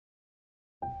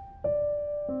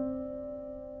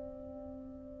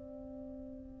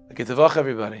Kitavach,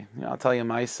 everybody. I'll tell you,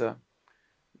 Maisa.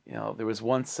 There was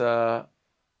once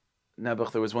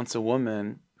Nebuch. There was once a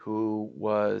woman who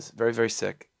was very, very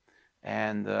sick,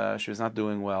 and she was not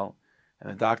doing well.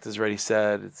 And the doctors already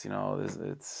said it's not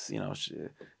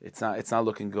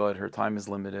looking good. Her time is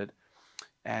limited,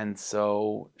 and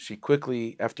so she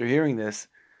quickly, after hearing this,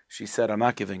 she said, "I'm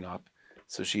not giving up."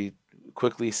 So she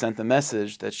quickly sent a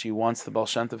message that she wants the Baal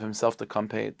Shem Tov himself to come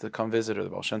visit her.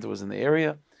 The Baal Shem Tov was in the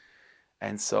area.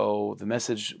 And so the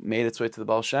message made its way to the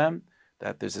Baal Shem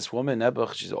that there's this woman,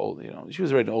 Nebuch, she's old, she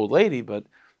was already an old lady, but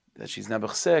that she's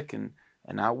Nebuch sick and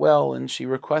not well, and she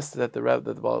requested that the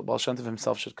Baal Shem Tov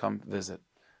himself should come visit.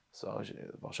 So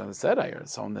the Baal Shem Tov said, I heard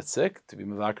someone that's sick, to be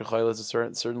Mevakar Chayil is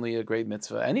certainly a great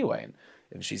mitzvah anyway. And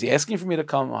if she's asking for me to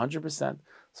come 100%,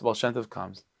 so Baal Shem Tov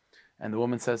comes. And the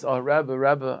woman says, oh,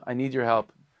 Rabbi, I need your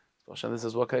help. Baal Shem Tov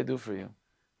says, what can I do for you?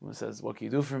 The woman says, what can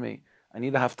you do for me? I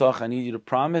need a haftach. I need you to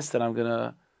promise that I'm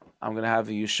gonna have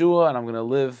a Yeshua and I'm gonna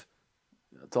live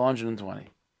till 120.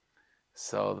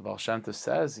 So the Baal Shem Tov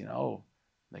says,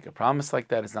 make a promise like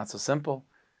that. It's not so simple.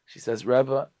 She says,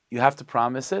 Rebbe, you have to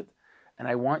promise it, and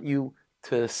I want you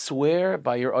to swear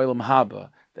by your olam haba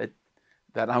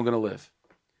that I'm gonna live.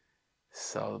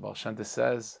 So the Baal Shem Tov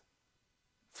says,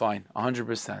 fine,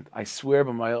 100%. I swear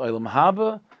by my olam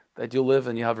haba that you'll live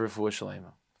and you have a refuah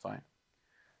shalema. Fine.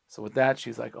 So with that,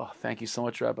 she's like, oh, thank you so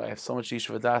much, Rabbi. I have so much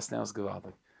yeshiva das now, it's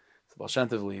gewaldig. So Baal Shem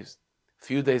Tov leaves. A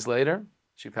few days later,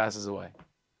 she passes away.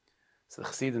 So the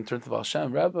Chassidim turned to Baal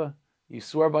Shem, Rabbi, you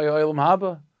swore by your olam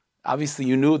haba. Obviously,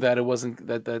 you knew that it wasn't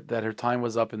that her time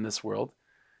was up in this world,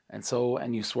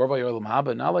 and you swore by your olam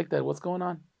haba. Not like that. What's going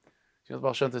on? You know what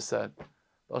Baal Shem Tov said?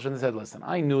 Baal Shem Tov said, listen,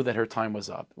 I knew that her time was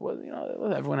up. Well,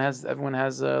 everyone has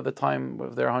the time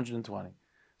of their 120.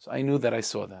 So I knew that. I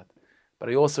saw that, but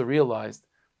I also realized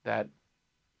that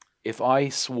if I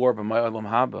swore by my olam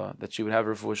haba that she would have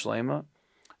refuah shlema,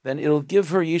 then it'll give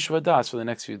her yeshiva das for the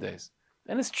next few days.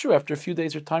 And it's true, after a few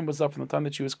days, her time was up. From the time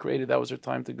that she was created, that was her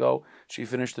time to go. She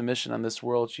finished the mission on this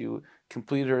world. She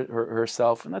completed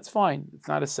herself, and that's fine. It's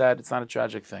not a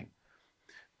tragic thing.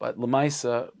 But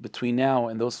Lamaisa, between now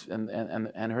and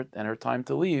her time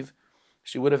to leave,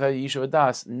 she would have had yeshiva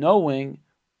das, knowing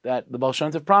that the Baal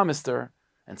Shem Tov promised her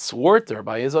and swore to her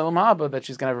by his olam haba that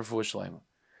she's going to have refuah shlema.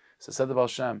 So said the Baal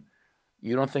Shem,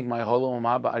 you don't think my whole olam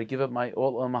haba, I'd give up my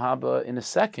whole olam haba in a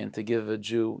second to give a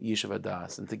Jew yeshiva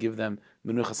das and to give them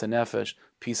menuchas hanefesh,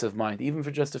 peace of mind, even for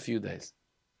just a few days.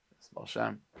 So Baal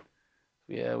Shem,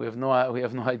 we have no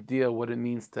idea what it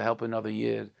means to help another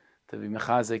yid, to be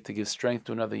mechazek, to give strength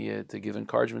to another yid, to give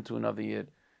encouragement to another yid.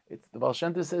 The Baal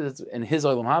Shem Tov says in his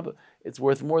olam haba, it's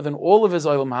worth more than all of his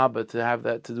olam haba to have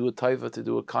that, to do a taiva, to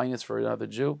do a kindness for another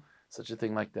Jew, such a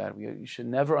thing like that. You should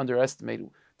never underestimate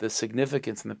the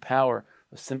significance and the power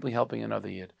of simply helping another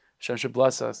Yid. Hashem should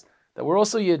bless us, that we're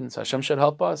also Yidden, so Hashem should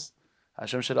help us.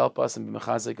 Hashem should help us and be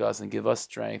mechazik us and give us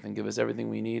strength and give us everything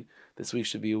we need. This week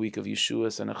should be a week of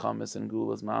Yeshuas and Achamas and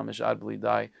Gulas, Mamish, Ad B'li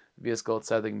Dai, V'yas Kol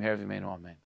Tzadikim, Meher V'meinu,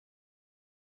 Amen.